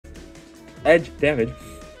Edge damage.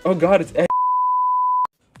 Oh god, it's edge.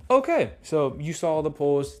 Okay, so you saw the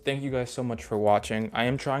polls. Thank you guys so much for watching. I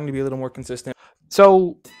am trying to be a little more consistent.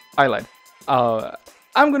 So, I lied.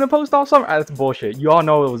 I'm gonna post all summer. That's bullshit. You all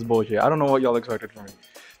know it was bullshit. I don't know what y'all expected from me.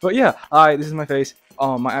 But yeah, this is my face.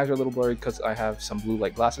 My eyes are a little blurry because I have some blue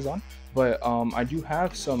light glasses on. But I do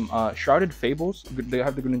have some Shrouded Fables. They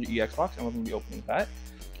have the Greninja EX box, and we're gonna be opening that.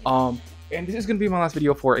 And this is gonna be my last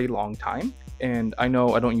video for a long time. And I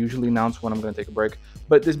know I don't usually announce when I'm gonna take a break,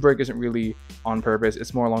 but this break isn't really on purpose.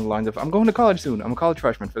 It's more along the lines of I'm going to college soon. I'm a college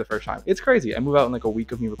freshman for the first time. It's crazy. I move out in like a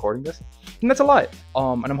week of me recording this, and that's a lot.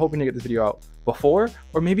 And I'm hoping to get this video out before,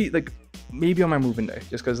 or maybe on my moving day,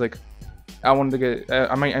 just because like I wanted to get.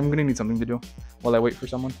 I'm gonna need something to do while I wait for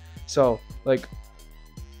someone. So like,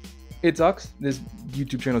 it sucks. This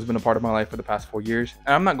YouTube channel has been a part of my life for the past 4 years,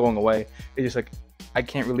 and I'm not going away. It's just like I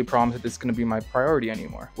can't really promise that this is gonna be my priority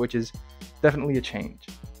anymore, which is definitely a change.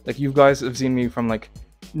 Like, you guys have seen me from like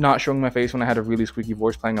not showing my face when I had a really squeaky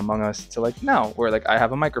voice playing Among Us to like now where like I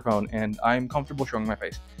have a microphone and I'm comfortable showing my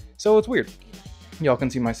face. So it's weird. Y'all can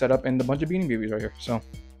see my setup and a bunch of Beanie Babies right here. So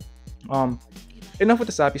enough with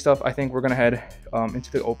the sappy stuff. I think we're gonna head into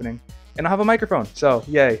the opening, and I have a microphone, so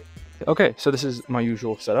yay. Okay, so this is my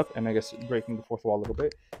usual setup, and I guess breaking the fourth wall a little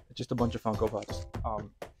bit. It's just a bunch of Funko Pops.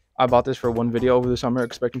 I bought this for one video over the summer,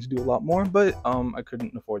 expecting to do a lot more, but I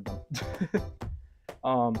couldn't afford them.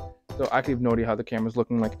 So I actually have no idea how the camera's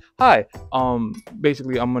looking. Like, hi.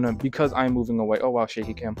 Basically, I'm gonna, because I'm moving away. Oh wow,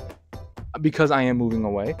 shaky cam. Because I am moving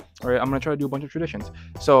away, all right, I'm gonna try to do a bunch of traditions.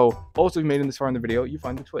 So also, if you made it this far in the video, you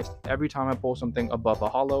find the twist. Every time I pull something above a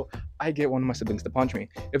hollow, I get one of my siblings to punch me.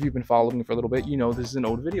 If you've been following me for a little bit, you know this is an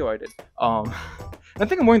old video I did. I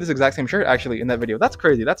think I'm wearing this exact same shirt actually in that video. That's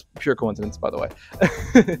crazy. That's pure coincidence, by the way.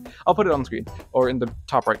 I'll put it on the screen or in the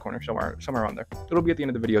top right corner, somewhere around there. It'll be at the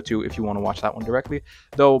end of the video too if you want to watch that one directly.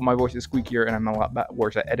 Though my voice is squeakier and I'm a lot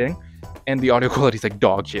worse at editing, and the audio quality is like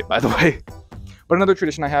dog shit, by the way. But another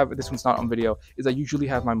tradition I have, this one's not on video, is I usually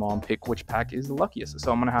have my mom pick which pack is the luckiest.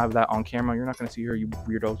 So I'm gonna have that on camera. You're not gonna see her, you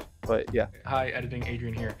weirdos, but yeah. Hi, editing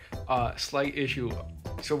Adrian here. Slight issue.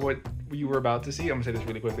 So what you were about to see, I'm gonna say this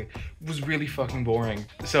really quickly, was really fucking boring.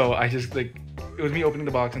 So I just like, it was me opening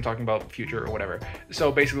the box and talking about future or whatever.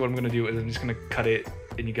 So basically what I'm gonna do is I'm just gonna cut it,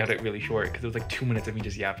 and you got it really short because it was like 2 minutes of me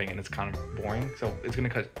just yapping and it's kind of boring. So it's gonna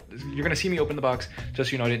cut, you're gonna see me open the box just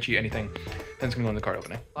so you know I didn't cheat anything. Then it's gonna go in the card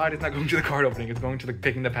opening. It's not going to the card opening, it's going to the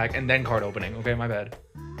picking the pack and then card opening. Okay, my bad.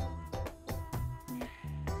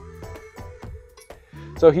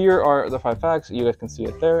 So here are the 5 packs. You guys can see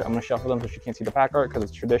it there. I'm gonna shuffle them so she can't see the pack art because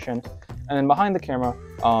it's tradition. And then behind the camera,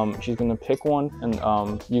 she's gonna pick one,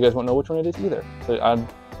 and you guys won't know which one it is either. So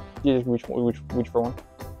you just reach for one.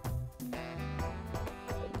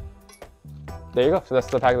 There you go. So that's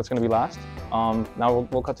the pack that's gonna be last. Now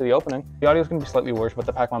we'll cut to the opening. The audio is gonna be slightly worse, but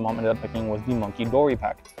the pack my mom ended up picking was the Monkey Dory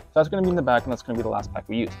pack. So that's gonna be in the back, and that's gonna be the last pack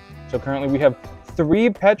we use. So currently we have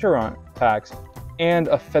 3 Petarant packs and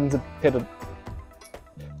a Fenzapit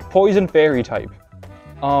Poison Fairy type.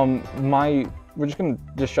 We're just gonna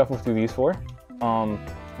shuffle through these 4.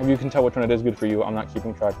 If you can tell which one it is, good for you. I'm not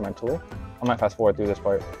keeping track mentally. I might fast forward through this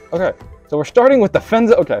part. Okay, so we're starting with the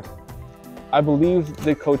Fenza. Okay, I believe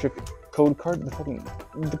the code card,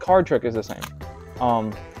 the card trick is the same.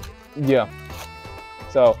 Yeah.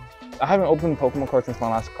 So I haven't opened Pokemon cards since my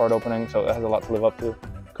last card opening, so it has a lot to live up to.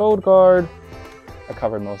 Code card. I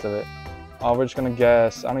covered most of it. We're just gonna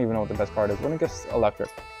guess. I don't even know what the best card is. We're gonna guess Electric.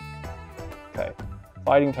 Okay.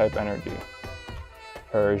 Fighting type energy.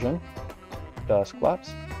 Persian.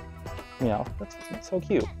 Dusclops. Meow. That's so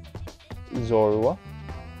cute. Zorua.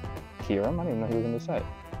 Kira. I don't even know who was gonna say.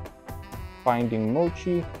 Finding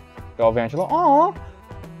Mochi. Galvantula. Aww!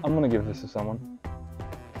 I'm gonna give this to someone.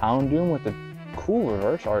 Houndoom with the cool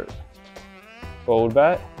reverse art.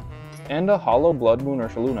 Golbat. And a Hollow Blood Moon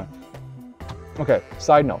Ursaluna. Okay,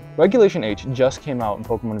 side note. Regulation H just came out in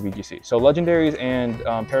Pokemon VGC. So legendaries and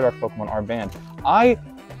Paradox Pokemon are banned.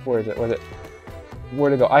 Where is it?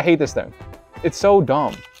 Where'd it go? I hate this thing. It's so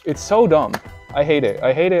dumb. It's so dumb. I hate it.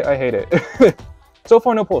 I hate it. I hate it. So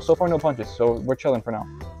far no pulls. So far no punches. So we're chilling for now.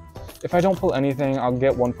 If I don't pull anything, I'll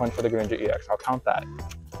get 1 punch for the Greninja EX. I'll count that.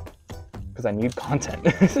 Because I need content.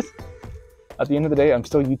 At the end of the day, I'm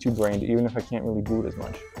still YouTube brained, even if I can't really do it as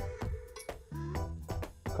much.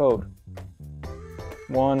 Code.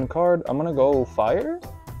 1 card. I'm gonna go Fire?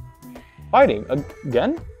 Fighting.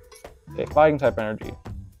 Again? Okay, Fighting type energy.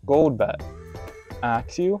 Golbat.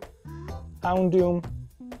 Axew. Houndoom.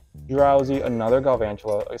 Drowsy. Another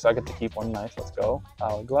Galvantula. So I get to keep one. Nice. Let's go.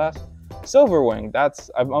 Hourglass. Silverwing,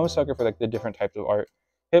 I'm a sucker for like the different types of art.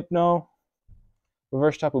 Hypno,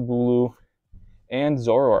 Reverse Tapu Bulu, and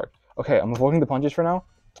Zoroark. Okay, I'm avoiding the punches for now.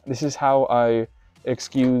 This is how I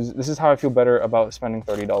feel better about spending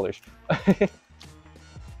 $30.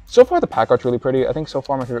 So far, the pack art's really pretty. I think so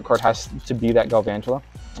far my favorite card has to be that Galvantula.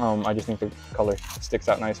 I just think the color sticks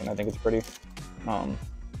out nice, and I think it's pretty.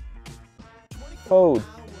 Code.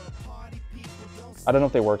 I don't know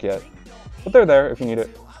if they work yet, but they're there if you need it.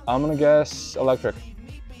 I'm gonna guess electric.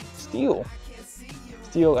 Steel.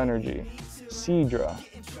 Steel energy. Seadra.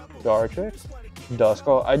 Dartrix.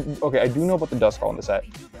 Duskull. I do know about the Duskull in the set.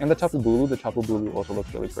 And the Tapu Bulu. The Tapu Bulu also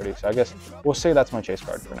looks really pretty. So I guess we'll say that's my chase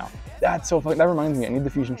card for now. That's so fun. That reminds me, I need the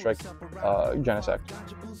Fusion Strike Genesect.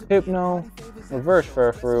 Hypno. Reverse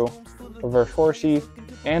Furfrou. Reverse Horsey.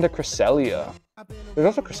 And a Cresselia. There's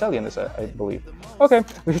also Cresselia in this set, I believe. Okay,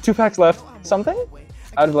 we have 2 packs left. Something?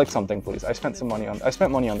 I'd like something, please. I spent money on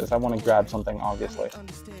this. I want to grab something, obviously.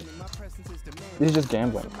 This is just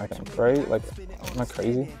gambling, I think, right? Like, am I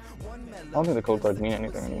crazy? I don't think the code cards mean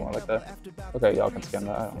anything anymore like that. Okay, y'all can scan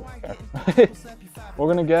that. I don't care. We're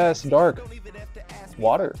gonna guess dark.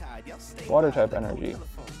 Water. Water type energy.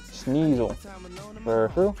 Sneasel.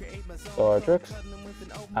 Furfrou. Dartrix.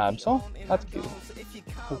 Absol. That's cute.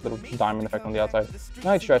 Little diamond effect on the outside.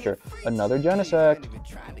 Night Stretcher. Another Genesect.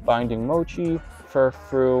 Binding Mochi.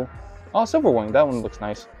 Furfrou. Oh, Silverwing. That one looks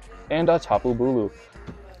nice. And a Tapu Bulu.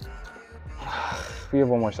 We have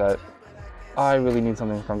one more set. I really need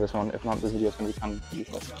something from this one. If not, this video is going to be kind of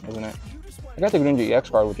useless, isn't it? I got the Greninja EX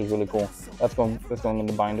card, which is really cool. That's going in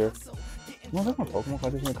the binder. No, there's no Pokemon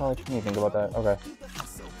cards in the college. Let me think about that. Okay.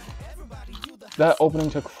 That opening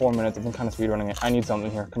took 4 minutes. I've been kind of speedrunning it. I need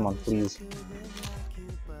something here. Come on, please.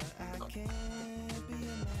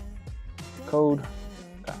 Code.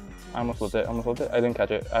 Okay. I almost flipped it. I didn't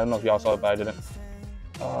catch it. I don't know if y'all saw it, but I didn't.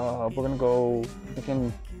 We're gonna go.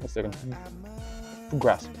 Let's take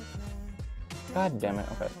grass. God damn it.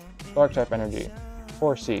 Okay. Dark type energy.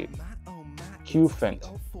 4C. Q-Fint.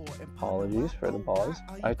 Apologies for the pause.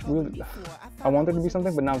 I want there to be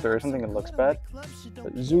something, but now if there is something, it looks bad.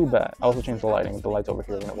 But Zubat. I also changed the lighting. The light's over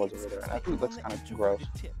here when it was over there. And actually it looks kind of gross.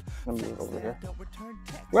 Let me move it over here.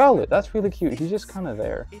 Rowlet. That's really cute. He's just kind of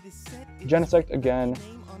there. Genesect again.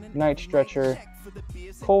 Night Stretcher.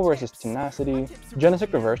 Coal versus Tenacity.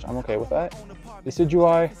 Genesect reversed. I'm okay with that.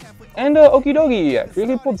 Decidueye. And Okidogi EX.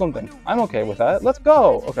 Really pulled something. I'm okay with that. Let's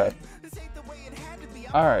go. Okay.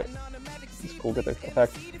 Alright. It's cool. Get the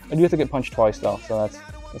effect. I do have to get punched twice though, so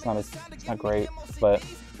it's not great. But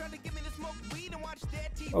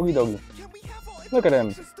Okidogi. Look at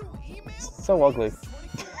him. So ugly.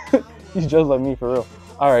 He's just like me for real.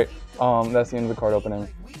 Alright. That's the end of the card opening.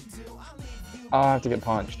 I have to get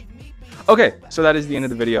punched. Okay, so that is the end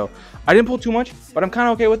of the video. I didn't pull too much, but I'm kind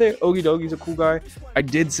of okay with it. Okidogi's a cool guy. I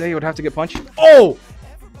did say I would have to get punched. Oh!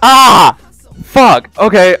 Ah! Fuck.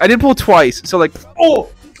 Okay, I did pull twice. So like,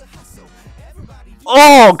 oh!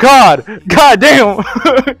 Oh, God! God damn!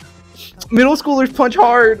 Middle schoolers punch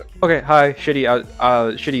hard. Okay, hi.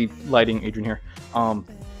 Shitty lighting, Adrian here.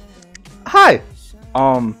 Hi!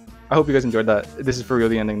 I hope you guys enjoyed that. This is for real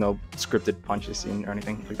the ending, no scripted punches scene or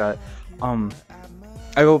anything like that.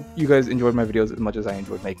 I hope you guys enjoyed my videos as much as I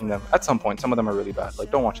enjoyed making them. At some point, some of them are really bad.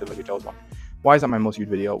 Like, don't watch it like a Joe's one. Why is that my most viewed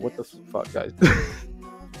video? What the fuck, guys? This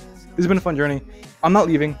has been a fun journey. I'm not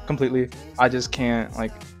leaving completely. I just can't,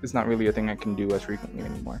 like, it's not really a thing I can do as frequently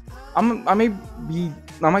anymore. I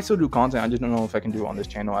might still do content. I just don't know if I can do it on this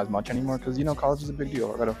channel as much anymore because, you know, college is a big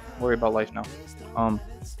deal. I gotta worry about life now.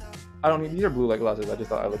 I don't need, these are blue light glasses. I just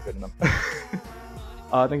thought I looked good in them.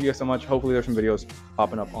 Thank you guys so much. Hopefully there's some videos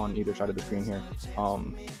popping up on either side of the screen here.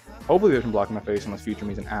 Hopefully there's some blocking my face unless future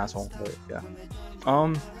me's an asshole, but yeah.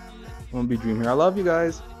 I'm gonna be Dream here. I love you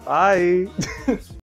guys. Bye.